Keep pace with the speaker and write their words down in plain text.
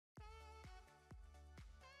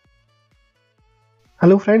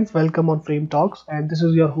Hello friends, welcome on Frame Talks, and this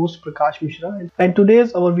is your host Prakash Mishra, and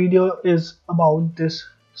today's our video is about this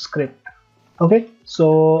script. Okay,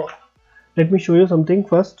 so let me show you something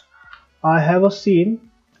first. I have a scene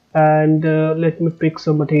and let me pick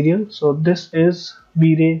some material. So this is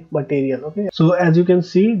V-Ray material. Okay, so as you can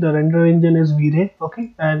see the render engine is V-Ray.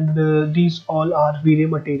 Okay, and these all are V-Ray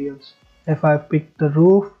materials. If I pick the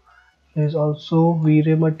roof, is also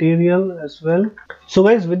V-Ray material as well. So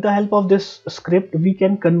guys, with the help of this script we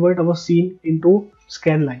can convert our scene into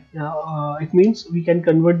Scanline. It means we can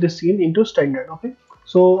convert this scene into standard. Okay,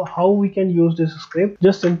 so how we can use this script?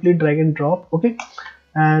 Just simply drag and drop. Okay,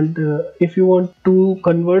 and if you want to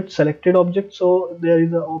convert selected object, so there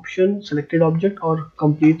is an option selected object or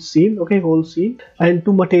complete scene. Okay, whole scene, and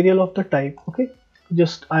to material of the type. Okay,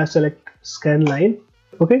 just I select Scanline.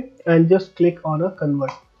 Okay, and just click on a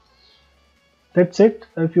convert. That's it.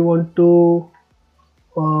 If you want to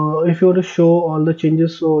show all the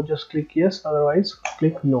changes, so just click yes, otherwise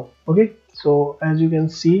click no. Okay, so as you can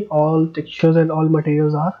see all textures and all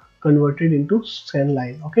materials are converted into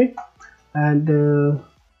Scanline. Okay, and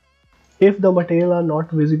if the material are not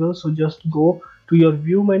visible, so just go to your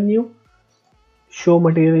view menu, show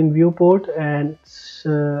material in viewport, and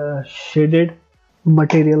shaded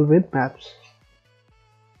material with maps.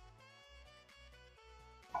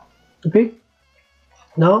 Okay,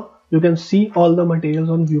 now you can see all the materials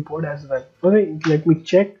on viewport as well. Okay, let me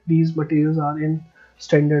check these materials are in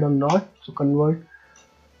standard or not. So convert.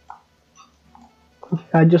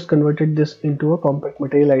 I just converted this into a compact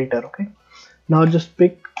material editor. Okay, now just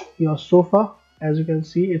pick your sofa. As you can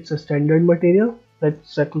see, it's a standard material.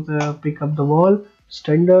 Let's pick up the wall,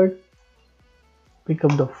 standard. Pick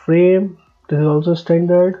up the frame. This is also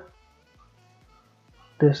standard.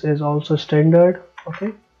 This is also standard.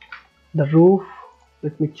 Okay, the roof.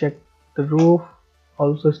 Let me check the roof,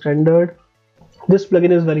 also standard. This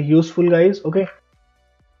plugin is very useful, guys. Okay,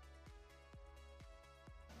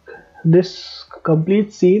 this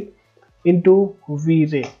complete scene into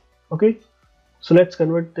V-Ray. Okay, so let's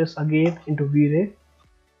convert this again into V-Ray.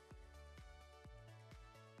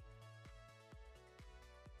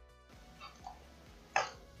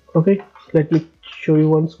 Okay, let me show you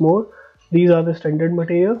once more. These are the standard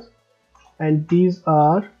materials and these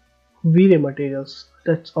are V-Ray materials.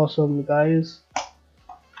 That's awesome, guys.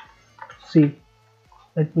 See,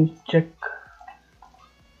 let me check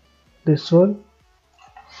this one,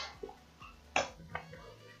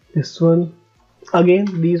 this one. Again,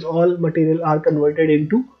 these all material are converted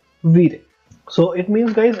into V-Ray. So it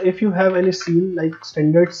means, guys, if you have any scene like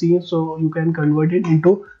standard scene, so you can convert it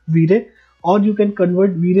into V-Ray, or you can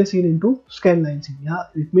convert V-Ray scene into Scanline scene. Yeah,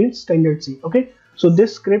 it means standard scene. Okay, so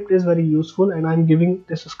this script is very useful and I'm giving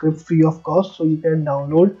this script free of cost, so you can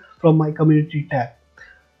download from my community tab.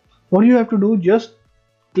 What you have to do, just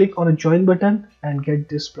click on a join button and get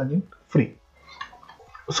this plugin free.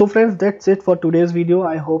 So friends, that's it for today's video.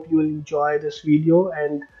 I hope you will enjoy this video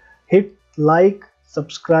and hit like,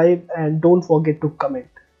 subscribe, and don't forget to comment.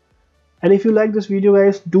 And if you like this video,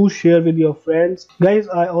 guys, do share with your friends. Guys,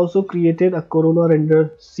 I also created a Corona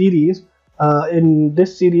render series. In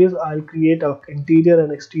this series I'll create an interior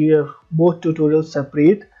and exterior both tutorials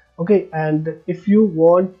separate. Okay, and if you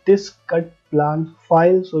want this cut plan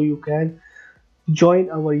file, so you can join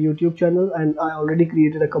our YouTube channel, and I already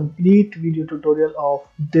created a complete video tutorial of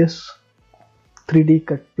this 3D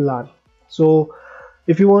cut plan. So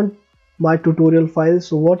if you want my tutorial file,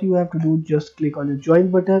 so what you have to do, just click on the join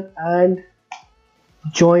button and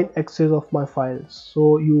join access of my files,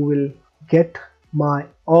 so you will get my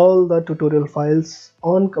all the tutorial files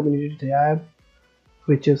on community tab,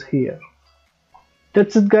 which is here.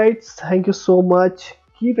 That's it, guys. Thank you so much.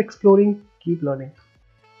 Keep exploring, keep learning.